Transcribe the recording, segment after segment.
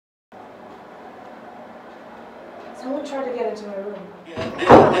Someone tried to get into my room.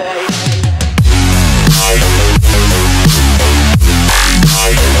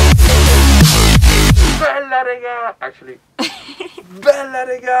 Actually,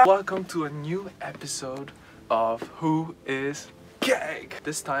 welcome to a new episode of Who is Cake.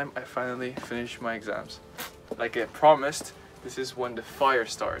 This time I finally finished my exams. Like I promised, this is when the fire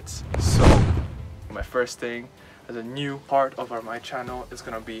starts. So my first thing as a new part of my channel is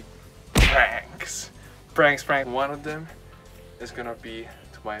gonna be pranks. Pranks. One of them is gonna be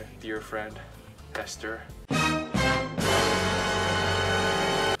to my dear friend Esther.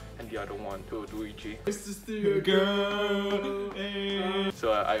 The other one to Luigi.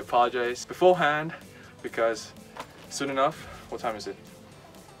 So I apologize beforehand because soon enough, what time is it?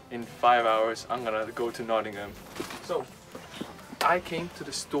 In 5 hours, I'm gonna go to Nottingham. So I came to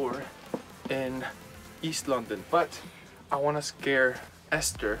the store in East London, but I wanna scare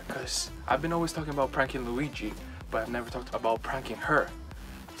Esther because I've been always talking about pranking Luigi, but I've never talked about pranking her.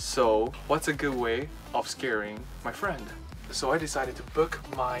 So what's a good way of scaring my friend? So I decided to book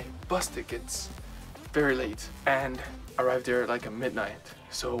my bus tickets very late and arrived there like at midnight.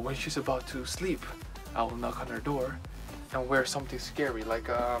 So when she's about to sleep, I will knock on her door and wear something scary like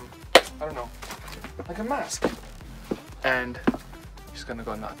I don't know, like a mask. And she's gonna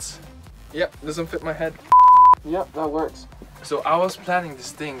go nuts. Yep, doesn't fit my head. Yep, that works. So I was planning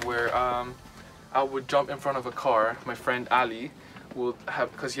this thing where I would jump in front of a car. My friend Ali would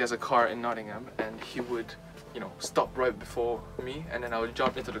have, because he has a car in Nottingham, and he would, you know, stop right before me, and then I would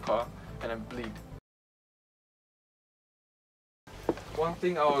jump into the car and then bleed. One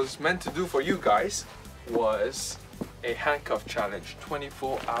thing I was meant to do for you guys was a handcuff challenge,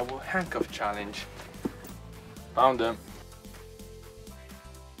 24-hour handcuff challenge. Found them.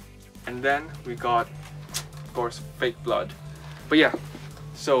 And then we got, of course, fake blood. But yeah,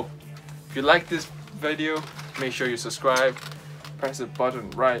 so if you like this video, make sure you subscribe, press the button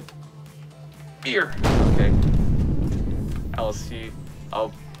right here. Okay. I'll see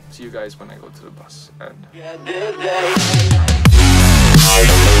you guys when I go to the bus. And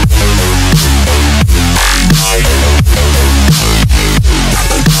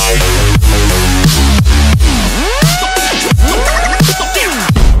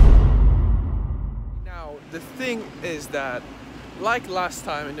now the thing is that, like last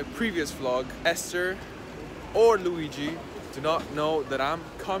time in the previous vlog, Esther or Luigi do not know that I'm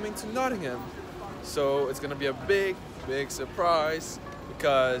coming to Nottingham. So it's gonna be a big surprise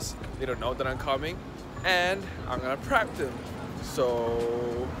because they don't know that I'm coming and I'm gonna prank them.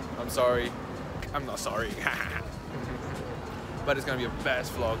 So I'm sorry. I'm not sorry. But it's gonna be the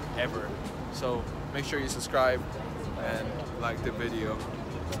best vlog ever. So make sure you subscribe and like the video.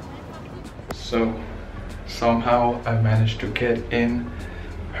 So somehow I managed to get in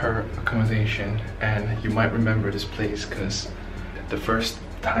her accommodation, and you might remember this place because the first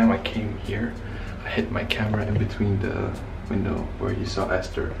time I came here I hit my camera in between the window where you saw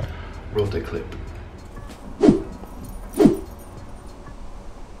Esther. Roll the clip.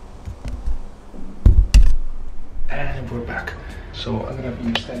 And we're back. So I'm gonna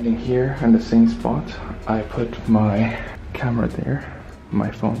be standing here in the same spot. I put my camera there,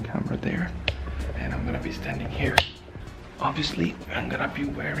 my phone camera there, and I'm gonna be standing here. Obviously, I'm gonna be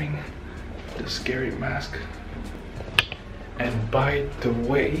wearing the scary mask. And by the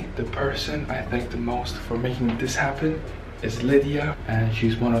way, the person I thank the most for making this happen is Lydia, and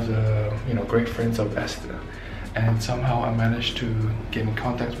she's one of the, you know, great friends of Esther. And somehow I managed to get in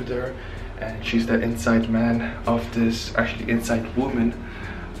contact with her, and she's the inside man of this, actually inside woman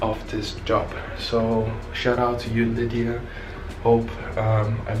of this job. So shout out to you, Lydia. Hope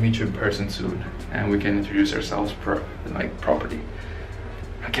I meet you in person soon and we can introduce ourselves properly.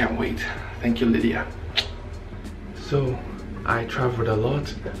 I can't wait. Thank you, Lydia. So I traveled a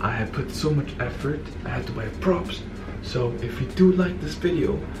lot. I had put so much effort. I had to buy props. So if you do like this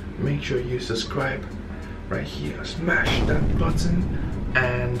video, make sure you subscribe right here. Smash that button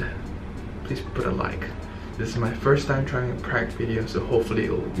and please put a like. This is my first time trying a prank video, so hopefully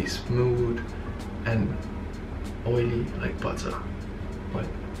it will be smooth and oily like butter. But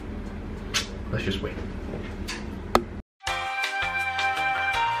let's just wait.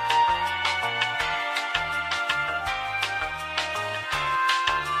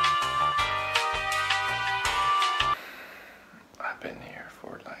 I've been here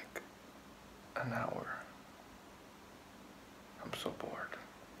for like an hour. I'm so bored.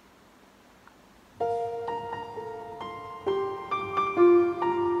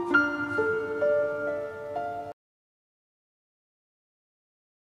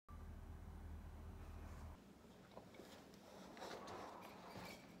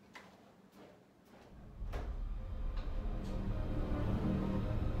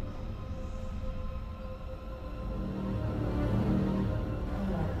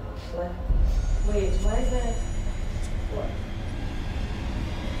 Why is that? What?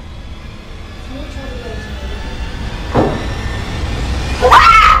 Someone tried to get into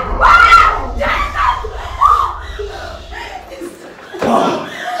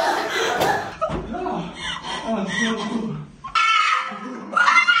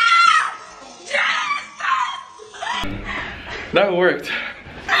That worked.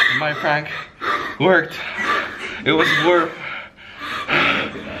 My prank worked. It was worth.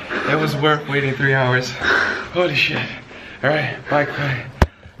 It was worth waiting 3 hours. Holy shit. All right, bye, bye.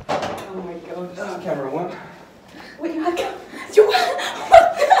 Oh my god. Camera 1. Wait, you had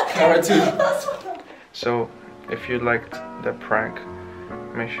what? Camera 2. So, if you liked the prank,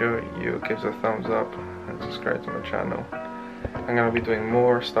 make sure you give a thumbs up and subscribe to my channel. I'm gonna be doing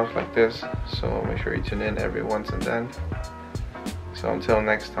more stuff like this, so make sure you tune in every once and then. So until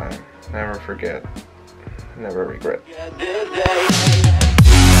next time, never forget, never regret.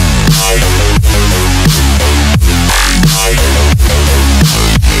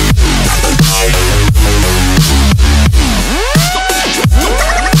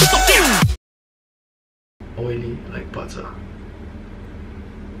 Oily like butter.